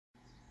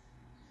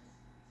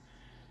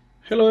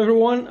Hello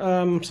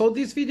everyone, so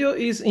this video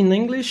is in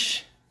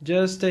English,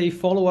 just a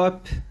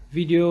follow-up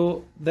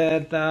video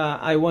that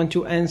I want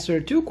to answer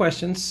two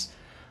questions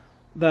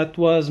that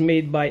was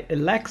made by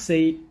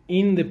Alexei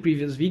in the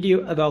previous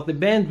video about the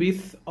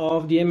bandwidth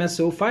of the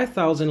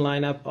MSO5000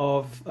 lineup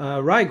of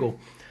RIGOL.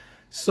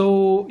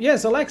 So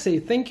yes, Alexei,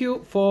 thank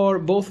you for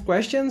both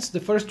questions. The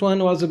first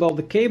one was about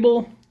the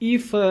cable.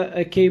 If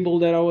a cable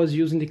that I was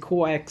using, the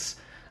coax,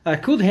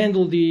 could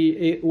handle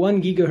the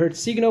 1 GHz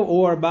signal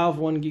or above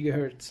 1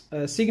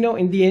 GHz signal,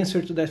 and the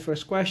answer to that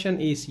first question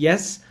is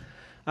yes.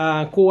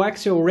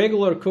 Coaxial,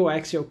 regular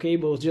coaxial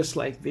cables just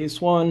like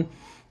this one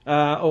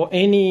or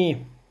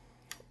any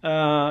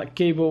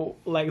cable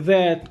like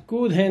that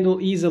could handle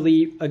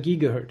easily a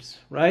gigahertz,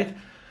 right?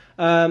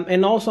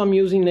 And also I'm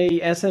using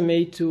a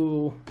SMA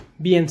to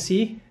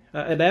BNC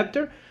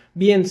adapter.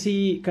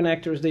 BNC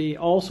connectors, they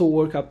also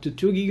work up to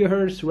 2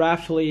 GHz,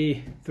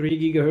 roughly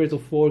 3 GHz or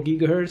 4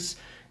 GHz.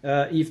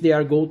 If they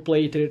are gold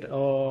plated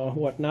or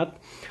whatnot.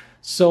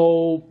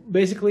 So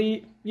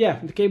basically, yeah,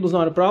 the cable is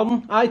not a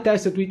problem. I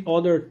tested with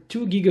other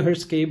 2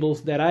 GHz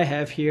cables that I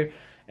have here,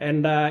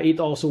 and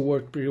it also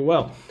worked pretty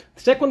well.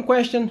 The second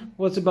question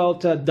was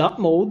about dot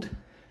mode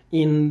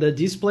in the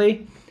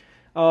display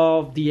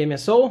of the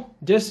MSO,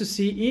 just to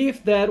see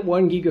if that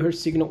 1 GHz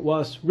signal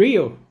was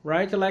real,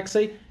 right,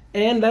 Alexei?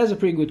 And that's a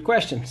pretty good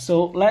question.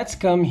 So let's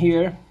come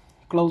here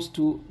close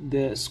to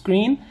the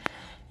screen.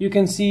 You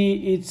can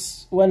see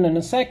it's 1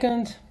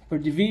 nanosecond per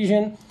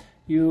division.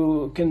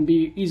 You can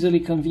be easily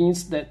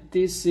convinced that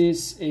this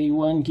is a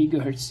 1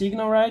 GHz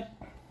signal, right?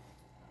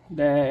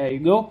 There you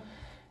go.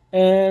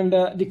 And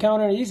the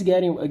counter is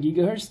getting a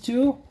gigahertz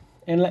too.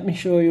 And let me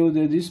show you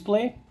the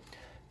display.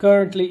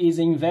 Currently is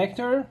in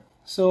vector.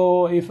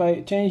 So if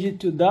I change it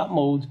to dot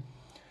mode,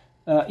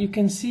 you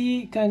can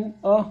see,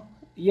 oh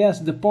yes,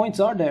 the points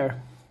are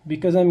there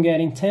because I'm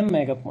getting 10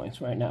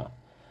 megapoints right now.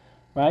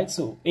 Right,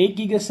 so 8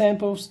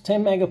 gigasamples,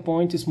 10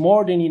 megapoints is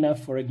more than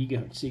enough for a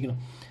gigahertz signal.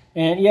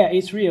 And yeah,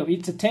 it's real.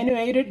 It's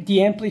attenuated.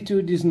 The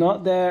amplitude is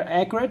not that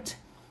accurate,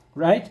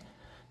 right?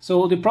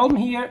 So the problem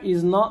here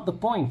is not the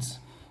points.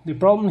 The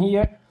problem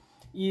here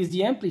is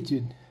the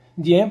amplitude.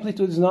 The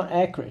amplitude is not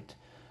accurate,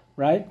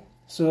 right?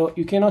 So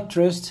you cannot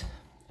trust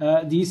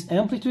this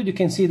amplitude. You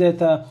can see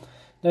that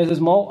there's a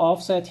small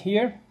offset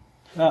here.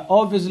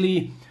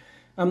 Obviously,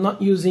 I'm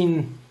not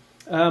using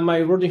my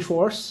Rodin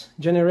force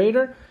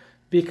generator,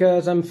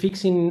 because I'm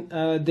fixing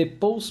the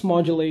pulse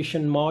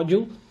modulation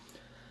module.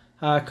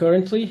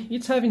 Currently,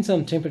 it's having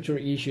some temperature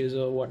issues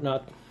or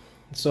whatnot.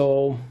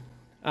 So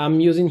I'm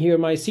using here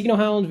my Signal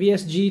Hound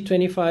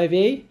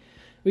VSG25A,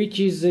 which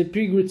is a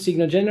pretty good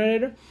signal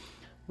generator,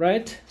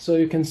 right? So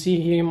you can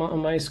see here on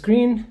my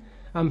screen,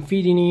 I'm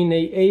feeding in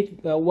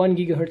a 1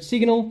 GHz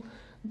signal,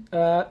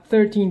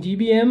 13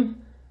 dBm,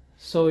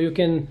 so you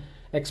can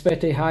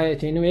expect a high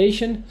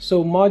attenuation.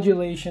 So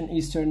modulation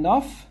is turned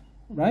off,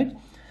 right?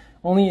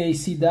 Only a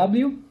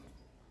CW.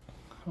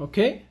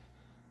 Okay,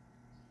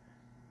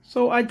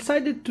 so I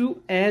decided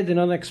to add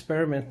another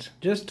experiment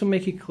just to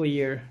make it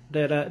clear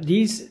that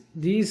this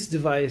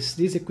device,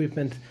 this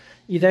equipment,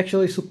 it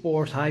actually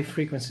supports high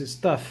frequency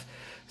stuff.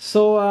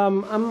 So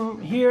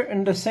I'm here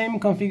in the same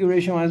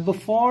configuration as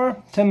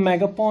before, 10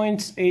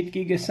 megapoints, 8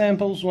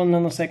 gigasamples, 1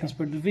 nanoseconds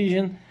per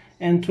division,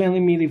 and 20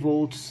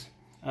 millivolts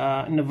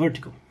in the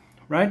vertical,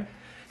 right?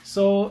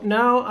 So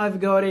now I've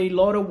got a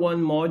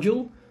LoRaWAN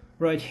module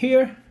right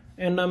here,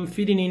 and I'm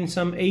feeding in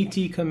some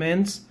AT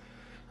commands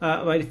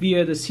right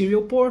via the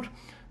serial port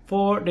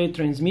for the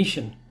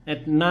transmission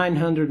at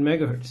 900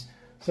 megahertz.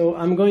 So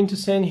I'm going to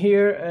send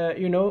here,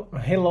 you know,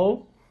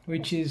 hello,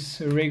 which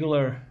is a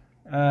regular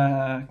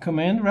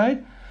command,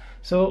 right?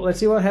 So let's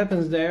see what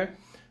happens there.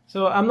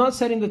 So I'm not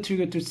setting the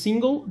trigger to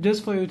single,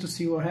 just for you to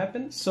see what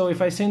happens. So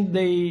if I send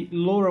the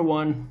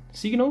LoRaWAN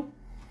signal,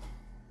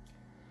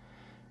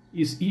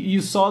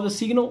 you saw the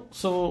signal.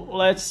 So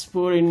let's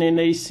put in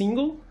a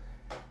single.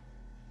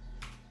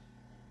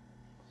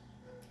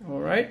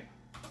 Alright,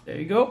 there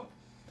you go.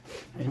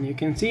 And you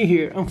can see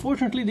here,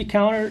 unfortunately the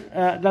counter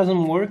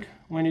doesn't work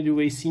when you do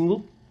a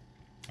single,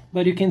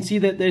 but you can see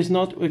that there's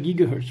not a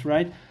gigahertz,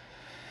 right?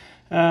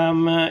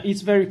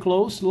 It's very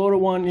close.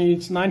 LoRaWAN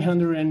is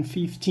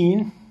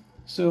 915,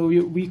 so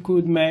we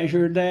could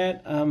measure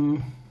that.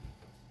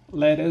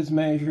 Let us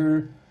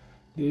measure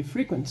the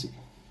frequency.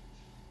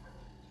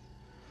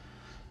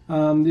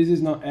 This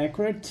is not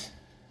accurate.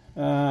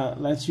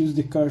 Let's use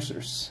the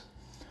cursors.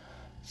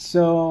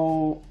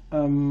 So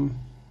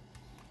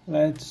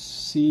let's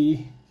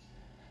see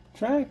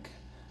track.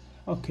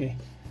 Okay,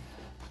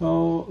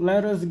 so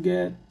let us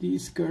get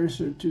this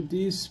cursor to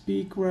this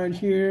peak right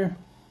here,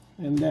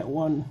 and that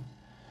one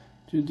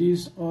to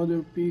this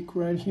other peak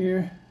right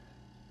here,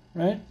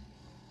 right?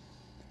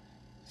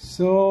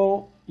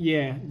 So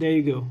yeah, there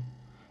you go,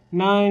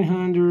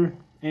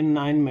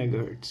 909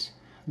 megahertz.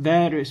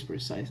 That is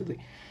precisely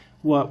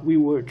what we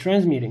were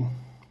transmitting,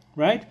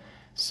 right?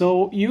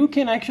 So you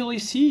can actually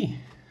see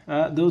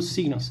those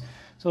signals.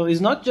 So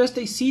it's not just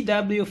a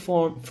CW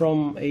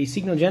from a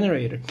signal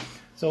generator.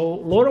 So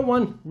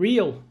LoRaWAN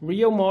real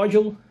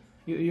module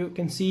you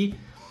can see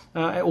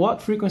at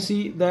what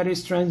frequency that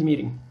is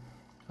transmitting.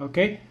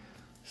 Okay,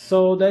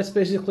 so that's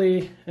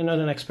basically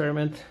another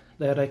experiment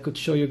that I could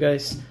show you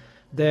guys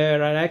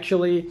that are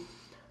actually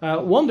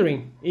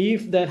wondering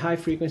if that high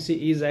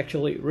frequency is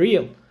actually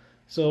real.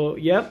 So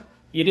yep,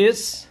 it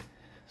is.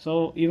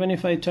 So even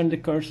if I turn the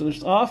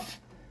cursors off,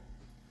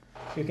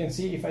 you can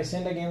see if I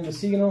send again the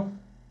signal,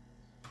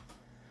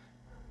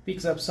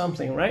 picks up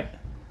something, right?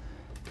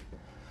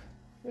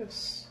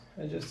 Let's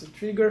adjust the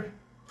trigger.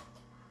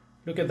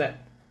 Look at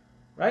that,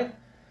 right?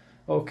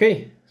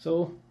 Okay,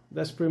 so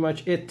that's pretty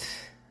much it.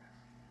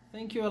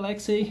 Thank you,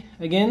 Alexei,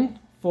 again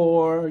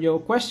for your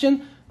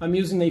question. I'm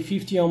using a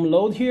 50 ohm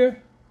load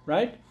here,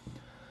 right?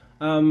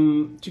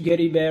 To get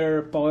a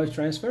better power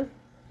transfer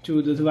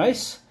to the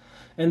device.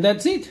 And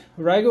that's it.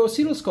 RIGOL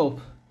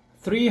oscilloscope,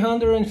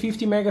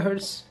 350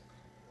 megahertz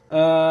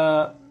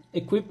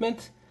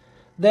equipment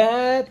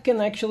that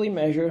can actually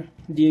measure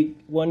the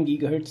 1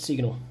 gigahertz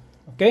signal.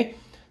 Okay,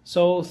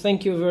 so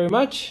thank you very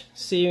much.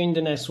 See you in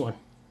the next one.